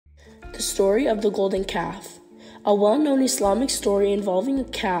The story of the golden calf. A well-known Islamic story involving a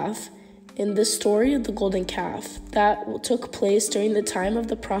calf in the story of the golden calf that took place during the time of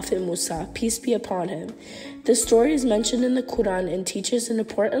the Prophet Musa, peace be upon him. This story is mentioned in the Qur'an and teaches an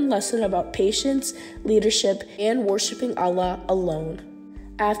important lesson about patience, leadership, and worshiping Allah alone.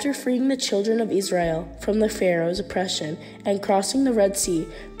 After freeing the children of Israel from the Pharaoh's oppression and crossing the Red Sea,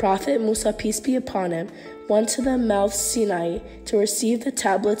 Prophet Musa, peace be upon him, went to the Mount Sinai to receive the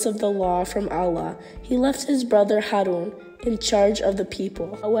tablets of the law from Allah. He left his brother Harun in charge of the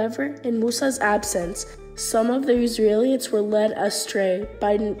people. However, in Musa's absence, some of the Israelites were led astray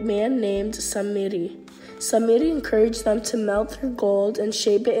by a man named Samiri. Samiri encouraged them to melt their gold and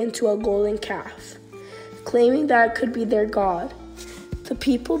shape it into a golden calf, claiming that it could be their god. The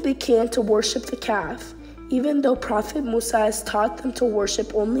people began to worship the calf, even though Prophet Musa has taught them to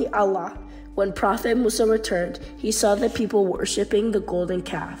worship only Allah. When Prophet Musa returned, he saw the people worshiping the golden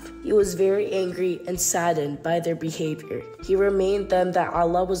calf. He was very angry and saddened by their behavior. He reminded them that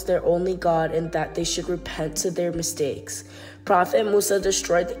Allah was their only God and that they should repent of their mistakes. Prophet Musa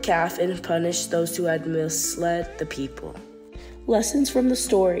destroyed the calf and punished those who had misled the people. Lessons from the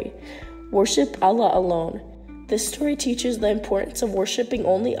story. Worship Allah alone. This story teaches the importance of worshiping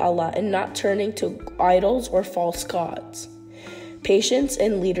only Allah and not turning to idols or false gods. Patience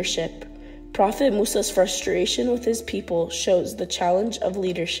and leadership. Prophet Musa's frustration with his people shows the challenge of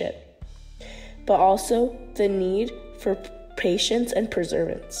leadership, but also the need for patience and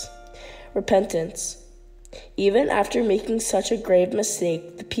perseverance. Repentance. Even after making such a grave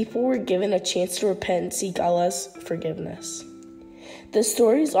mistake, the people were given a chance to repent and seek Allah's forgiveness. This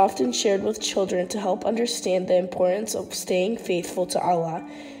story is often shared with children to help understand the importance of staying faithful to Allah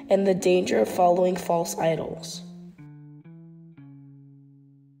and the danger of following false idols.